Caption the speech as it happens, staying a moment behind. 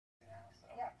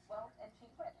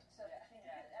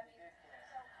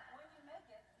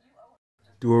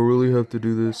Do I really have to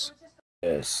do this?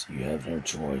 Yes, you have no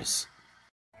choice.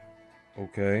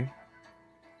 Okay.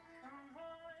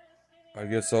 I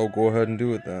guess I'll go ahead and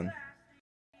do it then.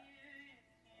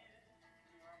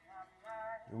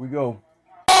 Here we go.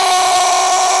 I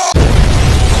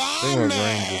think my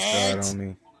brain just died on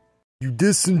me. You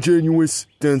disingenuous,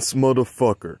 dense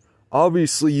motherfucker.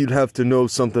 Obviously you'd have to know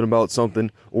something about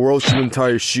something, or else you wouldn't tie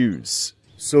your shoes.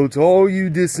 So to all you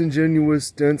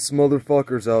disingenuous, dense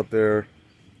motherfuckers out there,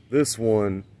 this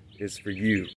one is for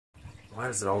you. Why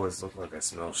does it always look like I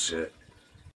smell shit?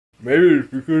 Maybe it's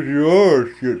because you are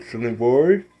a shit, sonny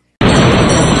boy.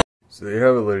 So there you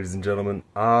have it, ladies and gentlemen.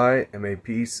 I am a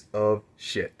piece of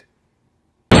shit.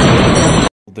 Well,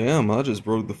 damn, I just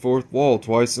broke the fourth wall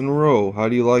twice in a row. How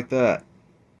do you like that?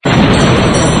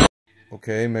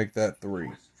 Okay, make that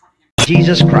 3.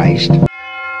 Jesus Christ.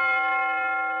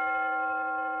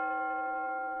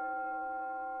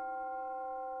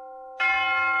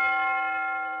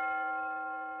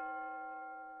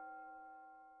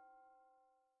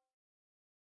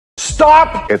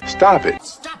 Stop it! Stop it!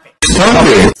 Stop it. Stop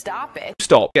it! Stop it.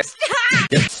 Stop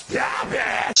it! Stop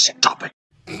it. Stop it!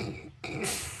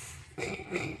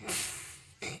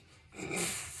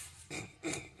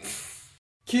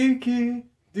 Kiki,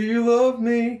 do you love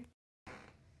me?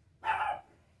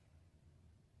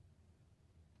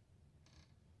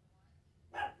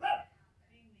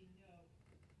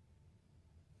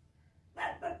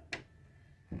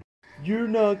 You're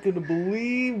not gonna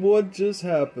believe what just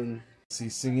happened. Is he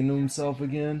singing to himself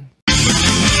again?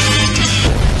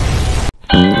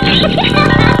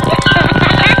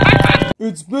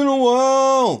 It's been a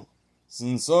while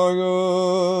since I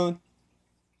could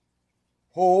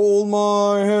hold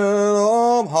my head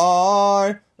up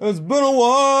high. It's been a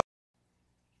while.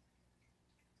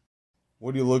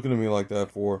 What are you looking at me like that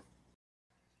for?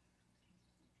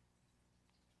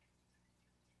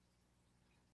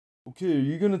 Okay, are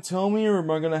you gonna tell me, or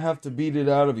am I gonna have to beat it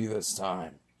out of you this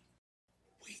time?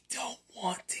 We don't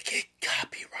want to get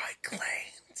copyright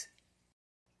claimed.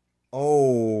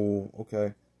 Oh,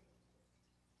 okay.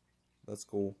 That's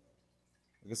cool.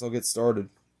 I guess I'll get started.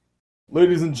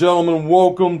 Ladies and gentlemen,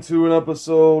 welcome to an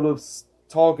episode of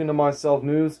Talking to Myself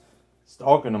News.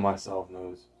 Stalking to Myself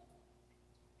News.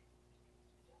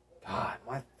 God,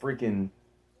 my freaking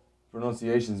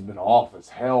pronunciation's been off as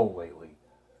hell lately.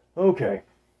 Okay.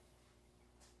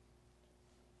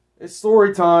 It's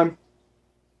story time.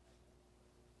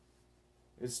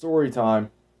 It's story time.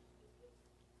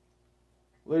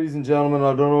 Ladies and gentlemen,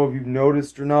 I don't know if you've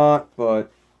noticed or not,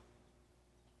 but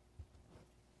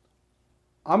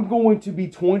I'm going to be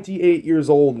 28 years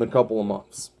old in a couple of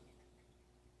months.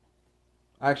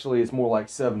 Actually, it's more like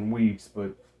 7 weeks,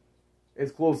 but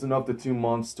it's close enough to 2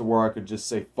 months to where I could just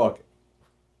say fuck it.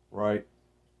 Right?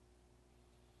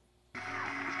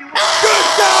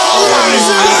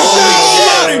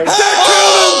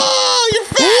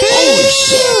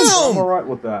 I'm alright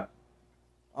with that.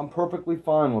 I'm perfectly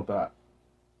fine with that.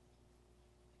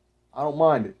 I don't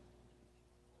mind it.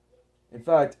 In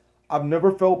fact, I've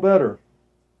never felt better.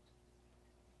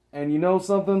 And you know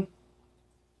something?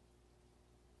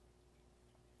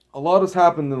 A lot has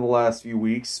happened in the last few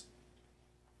weeks.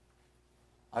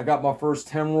 I got my first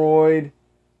hemorrhoid.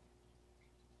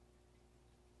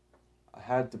 I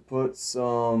had to put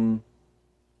some,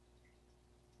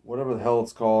 whatever the hell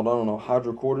it's called, I don't know,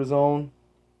 hydrocortisone?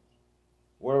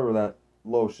 Whatever that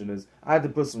lotion is. I had to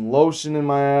put some lotion in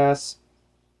my ass.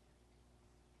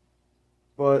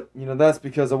 But, you know, that's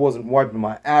because I wasn't wiping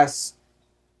my ass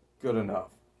good enough.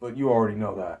 But you already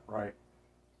know that, right?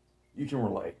 You can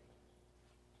relate.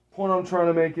 Point I'm trying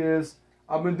to make is,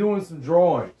 I've been doing some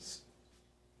drawings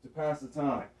to pass the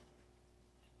time.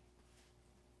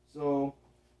 So,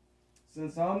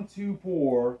 since I'm too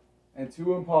poor and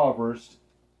too impoverished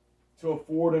to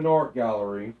afford an art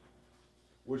gallery,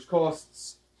 which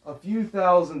costs a few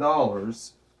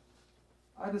 $1,000s,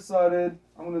 I decided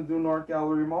I'm going to do an art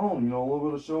gallery of my own, you know, a little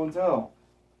bit of show and tell,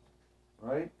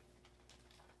 right?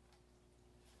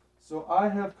 So I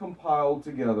have compiled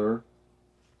together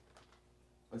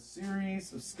a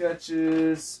series of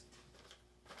sketches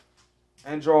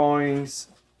and drawings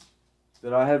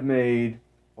that I have made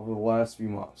over the last few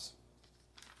months.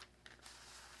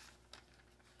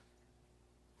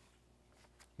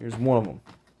 Here's one of them.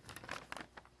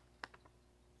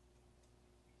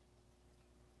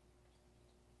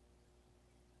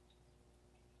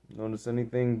 Notice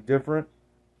anything different?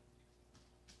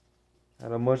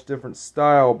 Had a much different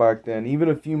style back then, even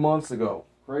a few months ago.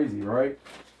 Crazy, right?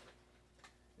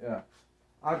 Yeah.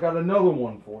 I got another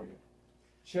one for you.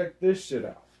 Check this shit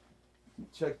out.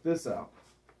 Check this out,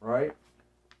 right?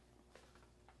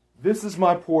 This is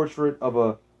my portrait of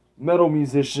a metal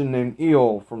musician named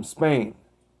Il from Spain,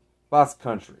 Basque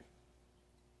Country.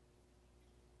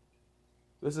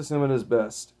 This is him at his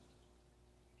best.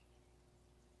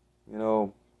 You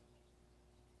know,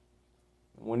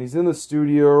 when he's in the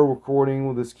studio recording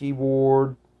with his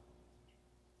keyboard,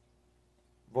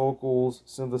 vocals,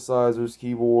 synthesizers,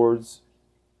 keyboards,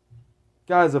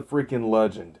 guy's a freaking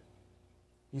legend.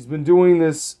 He's been doing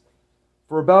this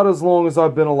for about as long as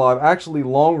I've been alive. Actually,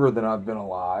 longer than I've been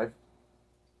alive.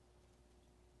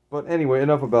 But anyway,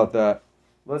 enough about that.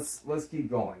 Let's keep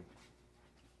going.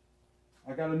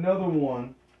 I got another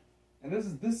one, and this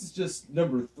is just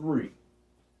number 3.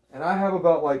 And I have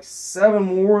about like 7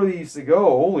 more of these to go.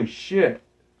 Holy shit.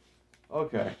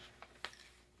 Okay.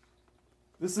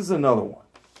 This is another one.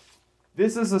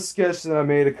 This is a sketch that I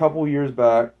made a couple years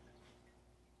back.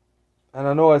 And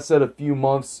I know I said a few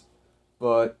months,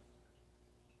 but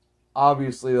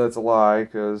obviously that's a lie,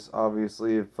 because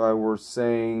obviously if I were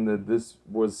saying that this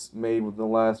was made within the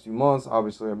last few months,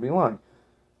 obviously I'd be lying.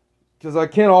 Because I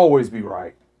can't always be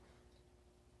right.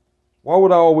 Why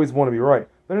would I always want to be right?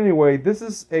 But anyway, this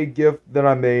is a gift that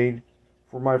I made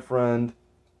for my friend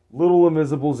Little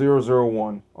Invisible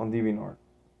 001 on DeviantArt.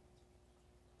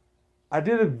 I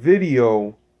did a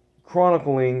video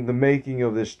chronicling the making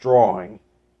of this drawing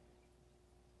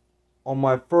on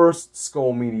my first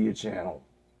Skull Media channel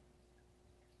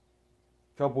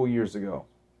a couple years ago.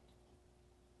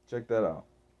 Check that out.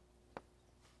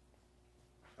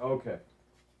 Okay.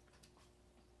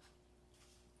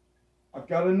 I've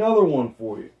got another one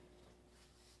for you.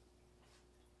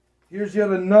 Here's yet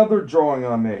another drawing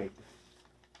I made.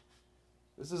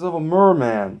 This is of a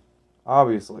merman,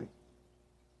 obviously.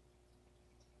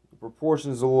 The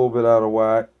proportions are a little bit out of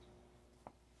whack.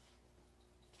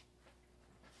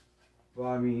 But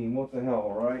I mean, what the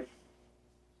hell, right?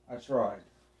 I tried.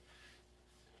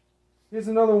 Here's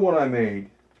another one I made,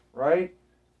 right?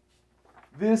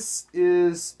 This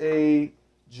is a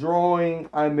drawing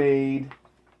I made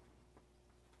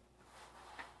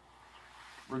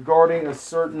regarding a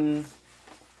certain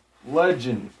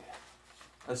legend,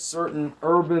 a certain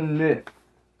urban myth,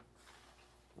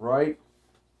 right?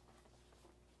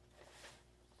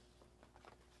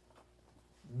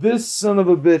 This son of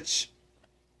a bitch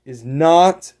is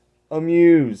not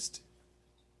amused.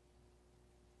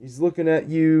 He's looking at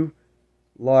you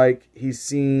like he's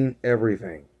seen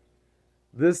everything.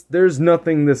 There's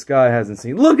nothing this guy hasn't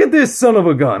seen. Look at this son of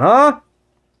a gun, huh?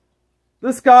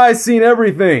 This guy's seen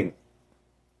everything.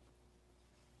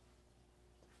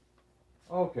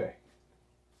 Okay.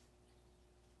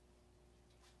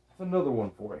 I have another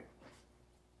one for you.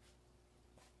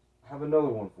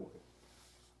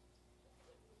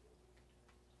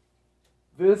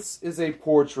 This is a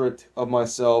portrait of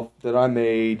myself that I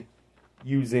made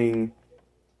using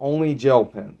only gel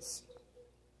pens.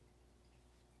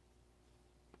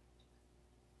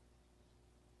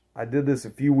 I did this a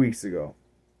few weeks ago.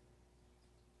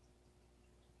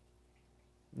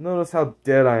 Notice how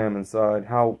dead I am inside,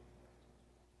 how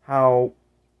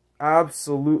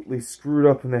absolutely screwed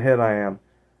up in the head I am.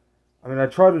 I mean, I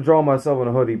tried to draw myself in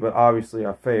a hoodie, but obviously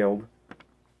I failed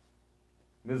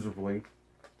miserably.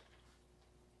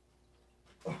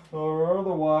 Or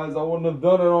otherwise, I wouldn't have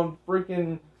done it on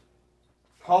freaking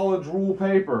college rule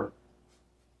paper.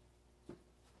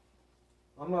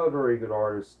 I'm not a very good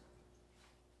artist.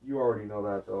 You already know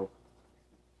that, though.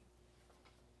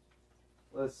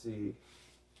 Let's see.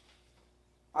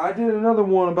 I did another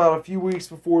one about a few weeks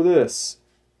before this.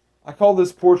 I call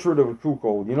this Portrait of a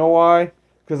Cuckold. You know why?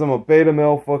 Because I'm a beta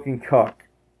male fucking cuck.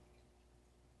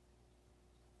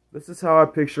 This is how I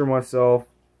picture myself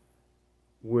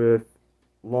with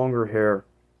longer hair.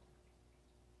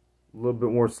 A little bit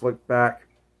more slicked back.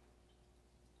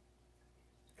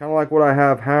 Kind of like what I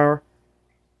have hair.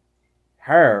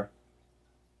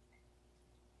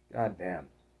 God damn.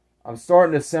 I'm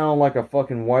starting to sound like a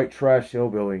fucking white trash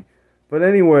hillbilly. But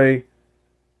anyway,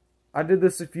 I did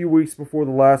this a few weeks before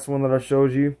the last one that I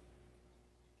showed you.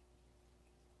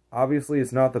 Obviously,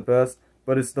 it's not the best,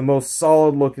 but it's the most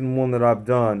solid looking one that I've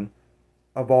done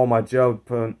of all my gel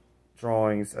pen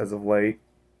drawings as of late.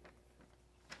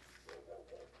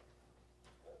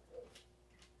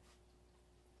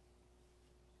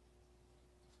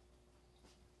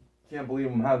 Can't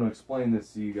believe I'm having to explain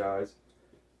this to you guys.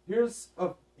 Here's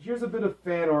a bit of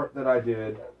fan art that I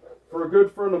did for a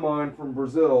good friend of mine from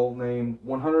Brazil named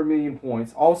 100 Million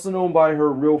Points, also known by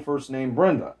her real first name,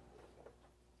 Brenda.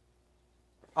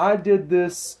 I did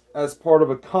this as part of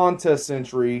a contest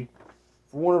entry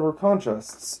for one of her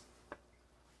contests.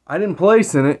 I didn't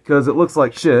place in it because it looks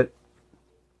like shit,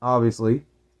 obviously.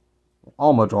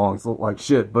 all my drawings look like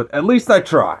shit, but at least I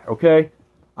try, okay?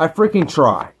 I freaking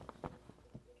try.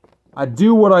 I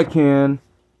do what I can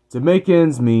to make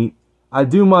ends meet. I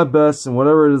do my best in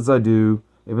whatever it is I do.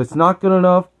 If it's not good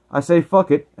enough, I say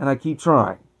fuck it, and I keep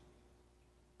trying.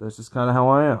 That's just kind of how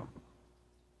I am.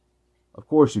 Of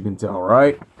course you can tell,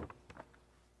 right?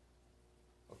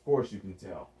 Of course you can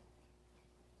tell.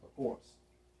 Of course.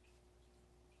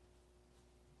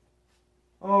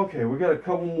 Okay, we got a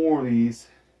couple more of these.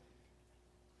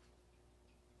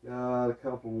 Got a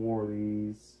couple more of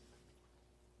these.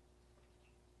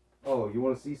 Oh, you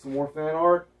want to see some more fan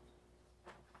art?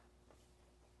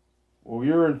 Well,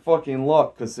 you're in fucking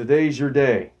luck, because today's your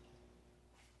day.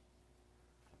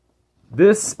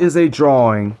 This is a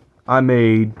drawing I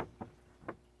made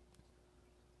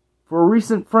for a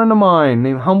recent friend of mine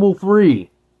named Humble3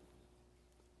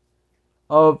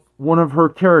 of one of her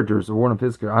characters, or one of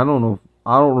his characters.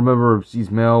 I don't remember if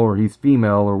she's male or he's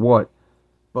female or what.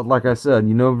 But like I said,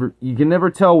 you can never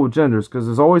tell with genders, because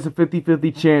there's always a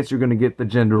 50-50 chance you're going to get the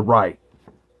gender right.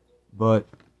 But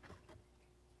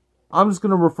I'm just going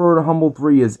to refer to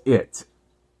Humble3 as it,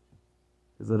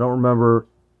 because I don't remember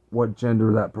what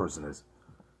gender that person is.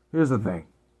 Here's the thing.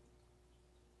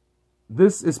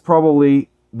 This is probably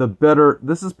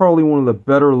one of the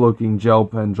better looking gel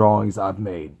pen drawings I've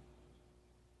made.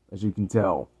 As you can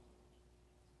tell.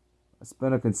 I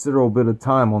spent a considerable bit of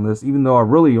time on this, even though I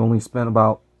really only spent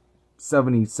about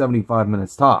 75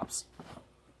 minutes tops.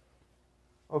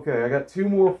 Okay, I got two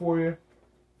more for you.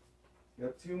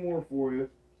 A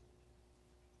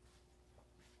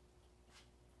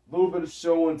little bit of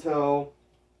show and tell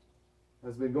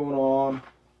has been going on.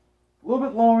 A little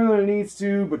bit longer than it needs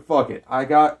to, but fuck it. I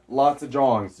got lots of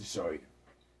drawings to show you.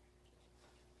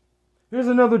 Here's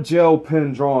another gel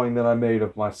pen drawing that I made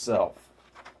of myself.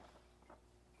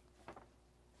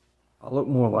 I look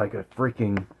more like a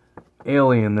freaking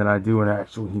alien than I do an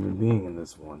actual human being in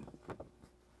this one.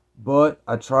 But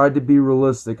I tried to be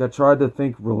realistic. I tried to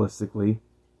think realistically.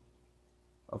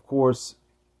 Of course,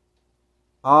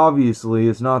 obviously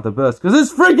it's not the best, because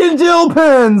it's freaking gel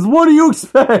pens! What do you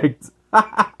expect?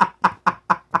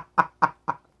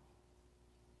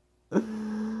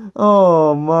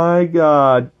 Oh my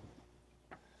god.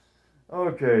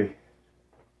 Okay.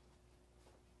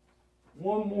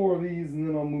 One more of these and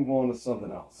then I'll move on to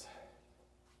something else.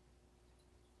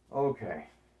 Okay.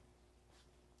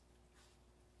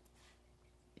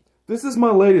 This is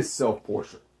my latest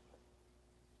self-portrait.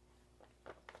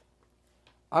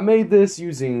 I made this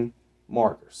using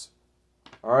markers.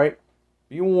 Alright?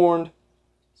 Be warned.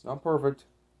 It's not perfect.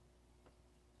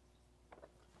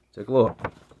 Take a look.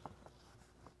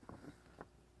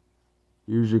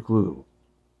 Here's your clue.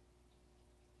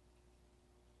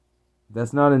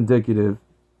 That's not indicative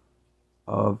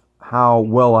of how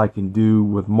well I can do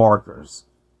with markers.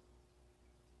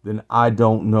 Then I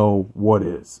don't know what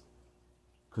is.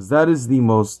 Because that is the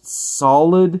most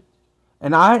solid.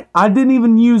 And I didn't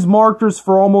even use markers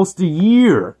for almost a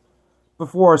year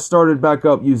before I started back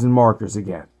up using markers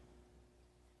again.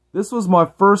 This was my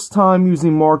first time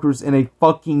using markers in a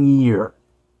fucking year.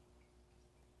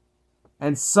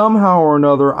 And somehow or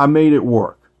another, I made it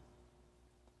work.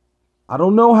 I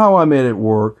don't know how I made it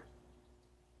work,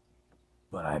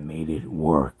 but I made it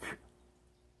work.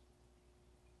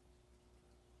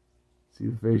 See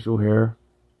the facial hair?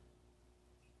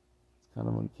 It's kind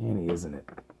of uncanny, isn't it?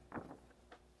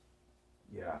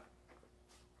 Yeah.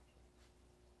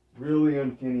 Really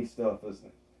uncanny stuff, isn't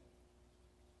it?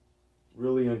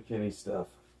 Really uncanny stuff.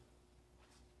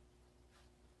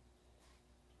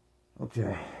 Okay.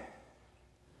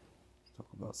 Let's talk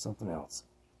about something else.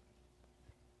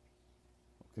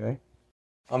 Okay?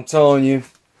 I'm telling you,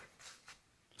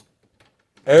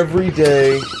 every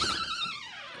day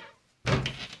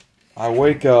I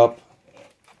wake up,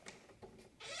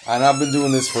 and I've been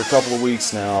doing this for a couple of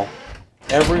weeks now.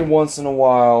 Every once in a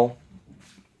while,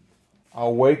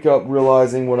 I'll wake up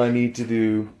realizing what I need to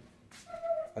do,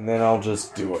 and then I'll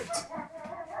just do it.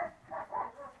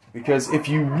 Because if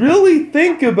you really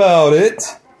think about it,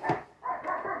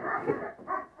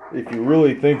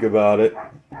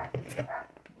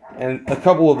 and a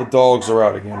couple of the dogs are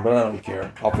out again, but I don't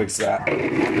care. I'll fix that.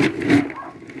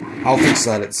 I'll fix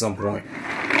that at some point.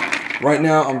 Right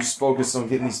now, I'm just focused on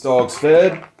getting these dogs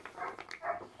fed.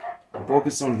 I'm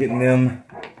focused on getting them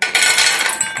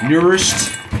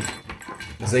nourished.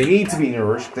 Because they need to be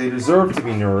nourished. They deserve to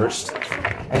be nourished.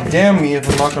 And damn me if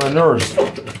I'm not going to nourish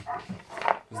them.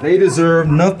 Because they deserve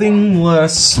nothing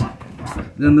less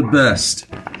than the best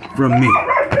from me.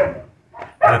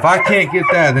 And if I can't get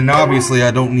that, then obviously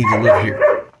I don't need to live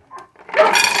here.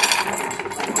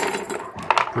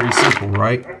 Pretty simple,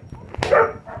 right?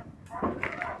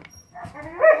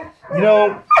 You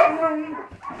know,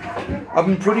 I've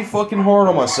been pretty fucking hard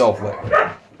on myself lately.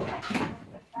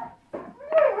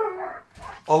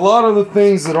 A lot of the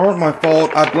things that aren't my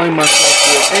fault, I blame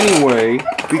myself for anyway,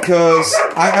 because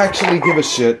I actually give a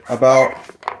shit about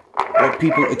what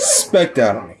people expect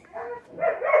out of me.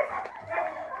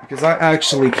 Because I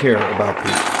actually care about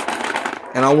people.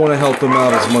 And I want to help them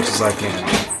out as much as I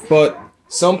can. But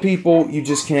some people you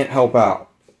just can't help out.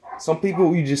 Some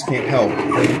people you just can't help.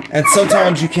 And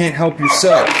sometimes you can't help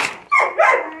yourself.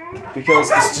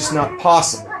 Because it's just not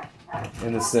possible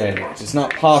in this day and age. It's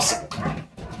not possible.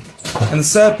 And the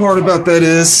sad part about that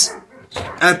is,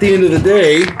 at the end of the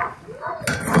day,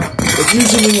 it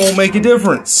usually won't make a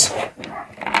difference.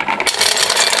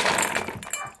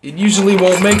 It usually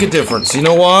won't make a difference. You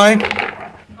know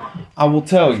why? I will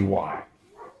tell you why.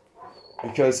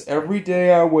 Because every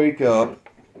day I wake up,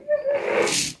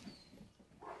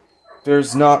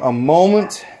 there's not a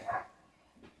moment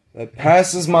that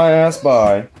passes my ass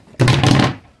by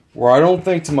where I don't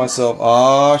think to myself,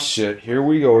 ah, shit, here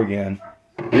we go again.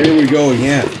 Here we go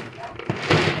again.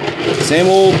 Same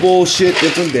old bullshit,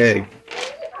 different day.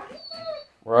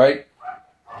 Right?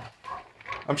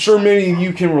 I'm sure many of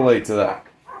you can relate to that.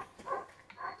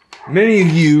 Many of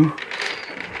you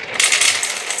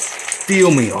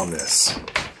feel me on this.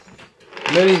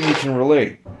 Many of you can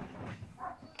relate.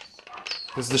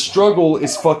 Because the struggle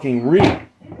is fucking real.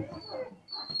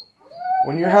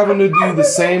 When you're having to do the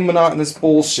same monotonous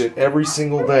bullshit every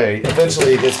single day,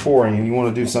 eventually it gets boring and you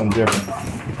want to do something different.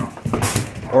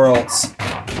 Or else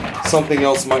something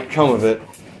else might come of it,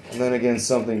 and then again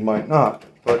something might not.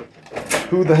 But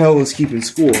who the hell is keeping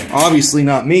score? Obviously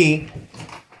not me.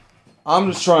 I'm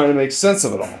just trying to make sense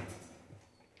of it all.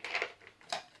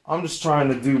 I'm just trying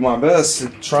to do my best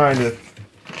and trying to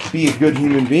be a good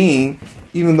human being.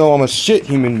 Even though I'm a shit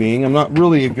human being, I'm not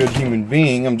really a good human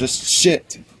being. I'm just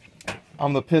shit.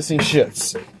 I'm the pissing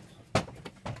shits.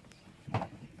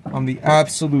 I'm the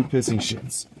absolute pissing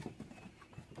shits.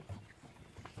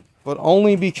 But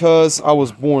only because I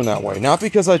was born that way. Not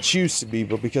because I choose to be,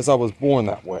 but because I was born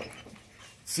that way.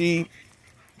 See,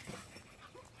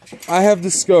 I have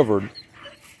discovered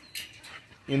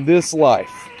in this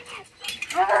life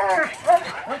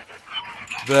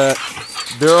that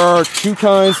there are two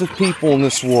kinds of people in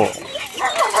this world.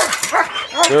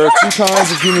 There are two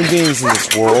kinds of human beings in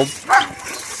this world.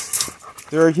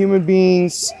 There are human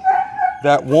beings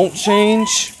that won't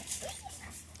change,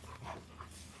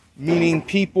 meaning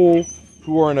people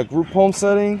who are in a group home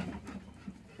setting.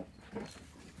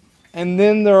 And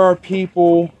then there are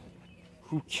people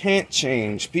who can't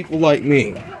change, people like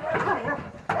me.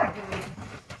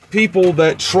 People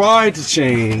that try to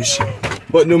change,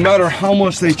 but no matter how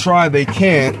much they try, they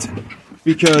can't,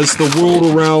 because the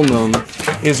world around them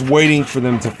is waiting for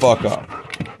them to fuck up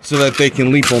so that they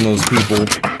can leap on those people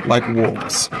like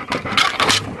wolves.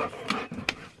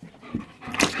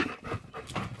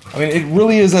 I mean, it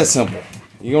really is that simple.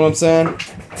 You know what I'm saying?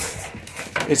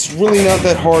 It's really not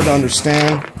that hard to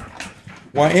understand.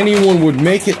 Why anyone would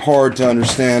make it hard to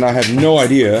understand, I have no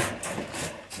idea.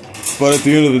 But at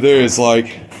the end of the day, it's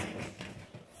like,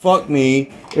 fuck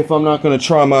me if I'm not going to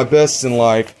try my best in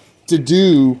life to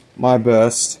do my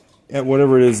best at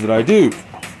whatever it is that I do.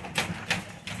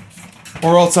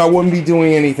 Or else I wouldn't be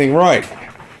doing anything right.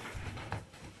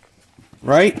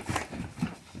 Right?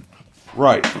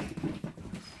 Right.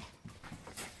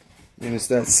 And it's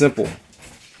that simple.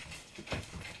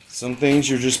 Some things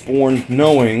you're just born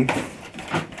knowing,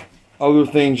 other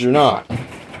things you're not.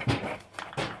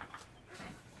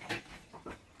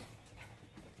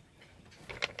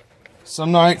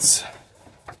 Some nights,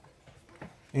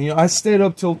 and, I stayed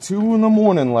up till 2 in the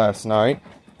morning last night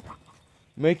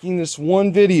making this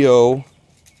one video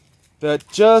that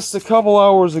just a couple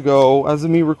hours ago, as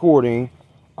of me recording,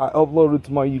 I uploaded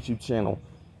to my YouTube channel.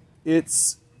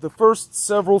 It's the first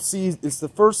several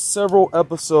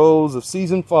episodes of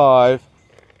season 5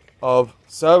 of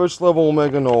Savage Level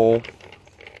Omega Null.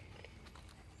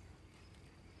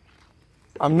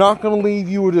 I'm not gonna leave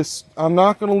you a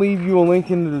link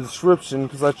in the description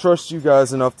because I trust you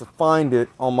guys enough to find it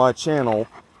on my channel.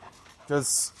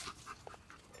 Because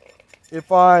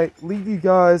if I leave you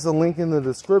guys a link in the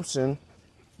description,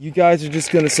 you guys are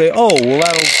just gonna say, "Oh, well,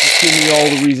 that'll just give me all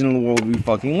the reason in the world to be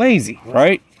fucking lazy,"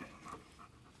 right?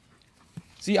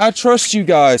 See, I trust you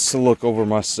guys to look over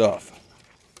my stuff.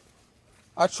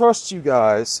 I trust you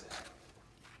guys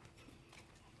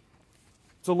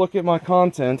to look at my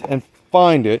content and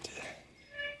find it.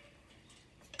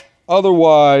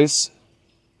 Otherwise,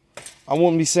 I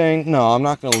wouldn't be saying, no, I'm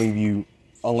not going to leave you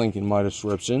a link in my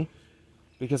description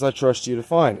because I trust you to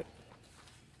find it.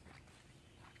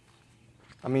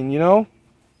 I mean, you know?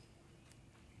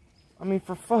 I mean,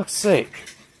 for fuck's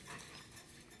sake.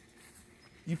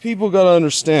 You people gotta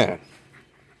understand.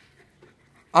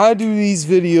 I do these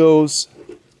videos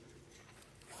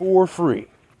for free.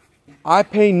 I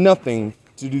pay nothing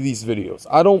to do these videos.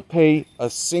 I don't pay a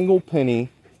single penny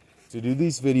to do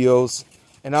these videos,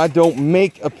 and I don't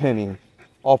make a penny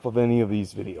off of any of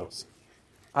these videos.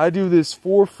 I do this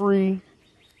for free,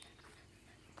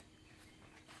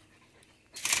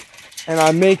 and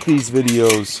I make these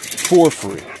videos for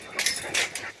free.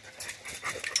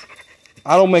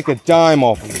 I don't make a dime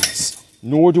off of these,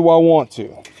 nor do I want to.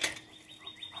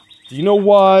 Do you know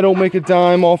why I don't make a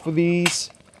dime off of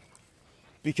these?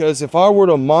 Because if I were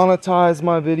to monetize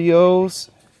my videos,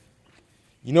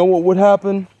 you know what would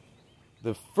happen?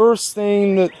 The first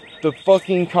thing that the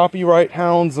fucking copyright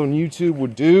hounds on YouTube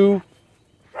would do,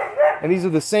 and these are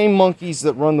the same monkeys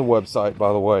that run the website,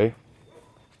 by the way.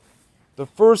 The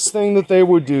first thing that they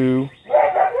would do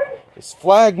is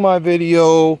flag my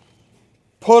video,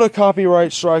 put a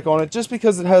copyright strike on it just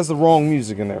because it has the wrong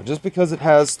music in there, just because it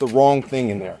has the wrong thing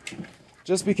in there,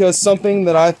 just because something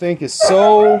that I think is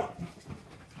so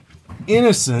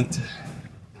innocent,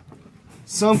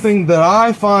 something that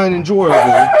I find enjoyable,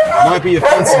 might be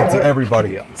offensive to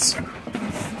everybody else.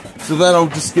 So that'll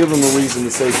just give them a reason to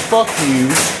say, fuck you,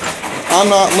 I'm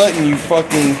not letting you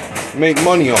fucking make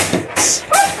money off this.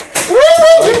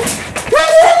 Right?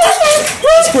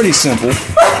 It's pretty simple.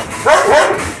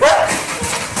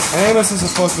 Amos is a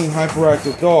fucking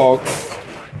hyperactive dog,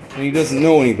 and he doesn't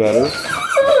know any better.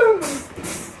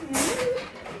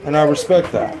 And I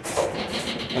respect that.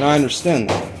 And I understand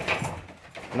that.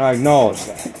 And I acknowledge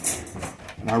that.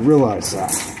 And I realize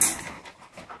that.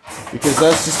 Because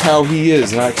that's just how he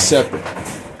is, and I accept it.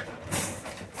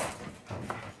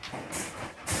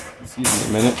 Excuse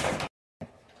me a minute.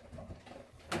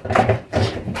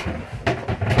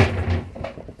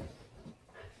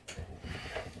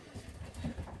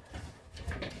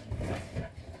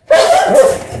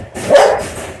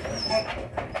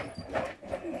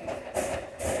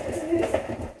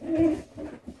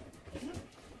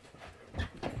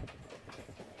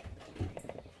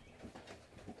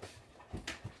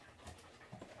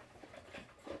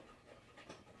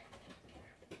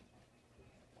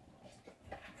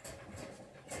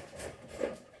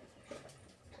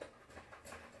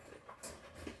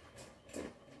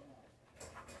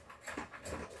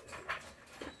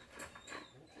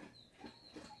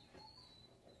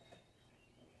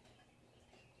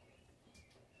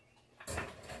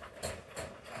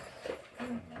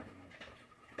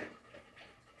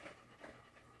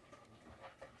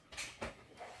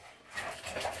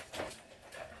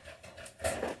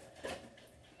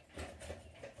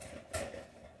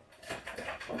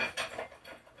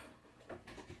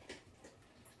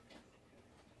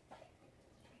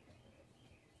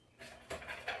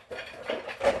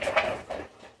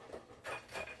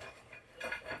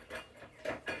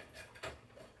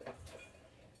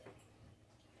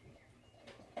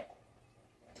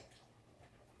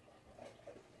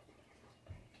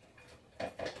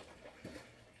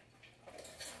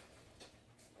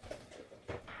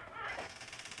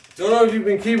 Don't know if you've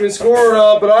been keeping score or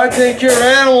not, but I take care of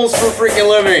animals for a freaking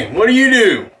living. What do you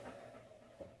do?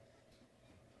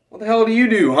 What the hell do you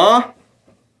do, huh?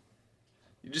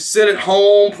 You just sit at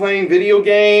home playing video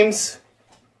games?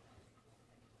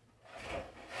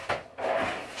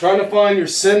 Trying to find your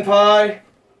senpai?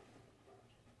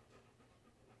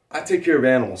 I take care of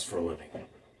animals for a living.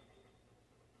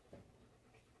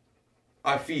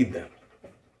 I feed them.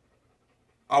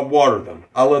 I water them.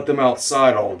 I let them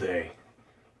outside all day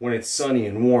when it's sunny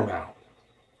and warm out.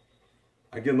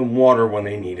 I give them water when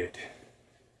they need it.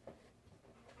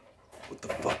 What the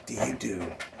fuck do you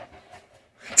do?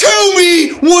 Tell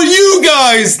me what you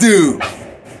guys do!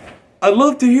 I'd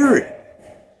love to hear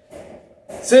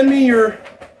it. Send me your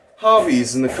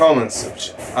hobbies in the comments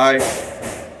section. I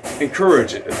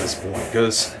encourage it at this point,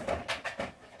 because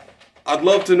I'd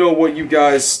love to know what you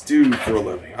guys do for a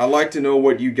living. I'd like to know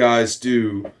what you guys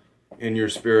do in your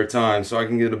spare time, so I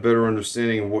can get a better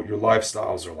understanding of what your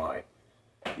lifestyles are like.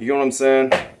 You know what I'm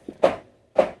saying?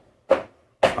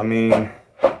 I mean,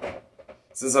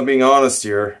 since I'm being honest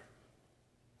here,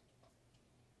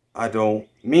 I don't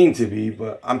mean to be,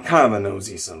 but I'm kind of a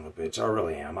nosy son of a bitch. I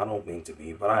really am. I don't mean to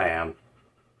be, but I am.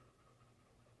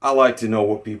 I like to know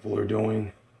what people are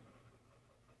doing,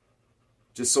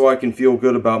 just so I can feel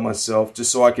good about myself,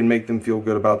 just so I can make them feel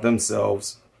good about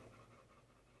themselves.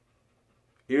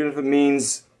 Even if it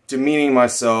means demeaning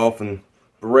myself and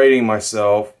berating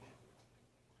myself,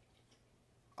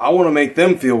 I want to make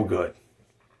them feel good.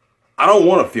 I don't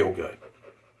want to feel good.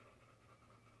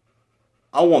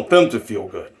 I want them to feel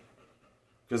good.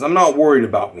 Because I'm not worried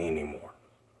about me anymore.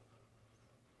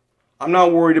 I'm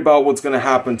not worried about what's going to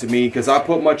happen to me because I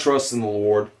put my trust in the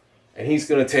Lord. And He's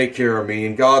going to take care of me.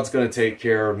 And God's going to take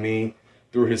care of me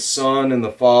through His Son and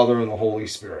the Father and the Holy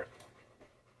Spirit.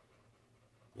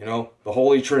 You know, the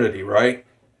Holy Trinity, right?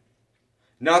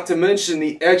 Not to mention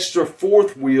the extra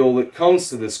fourth wheel that comes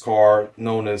to this car,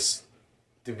 known as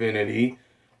divinity,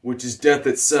 which is death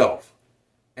itself.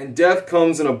 And death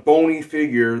comes in a bony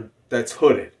figure that's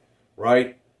hooded,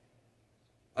 right?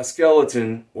 A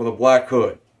skeleton with a black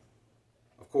hood,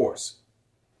 of course.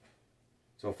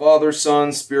 So Father,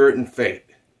 Son, Spirit, and Fate.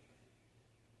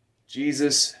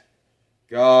 Jesus,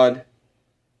 God,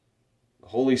 the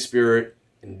Holy Spirit,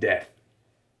 and death.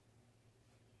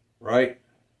 Right?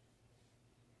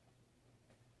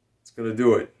 It's gonna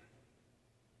do it.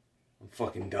 I'm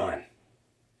fucking done.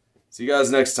 See you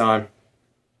guys next time.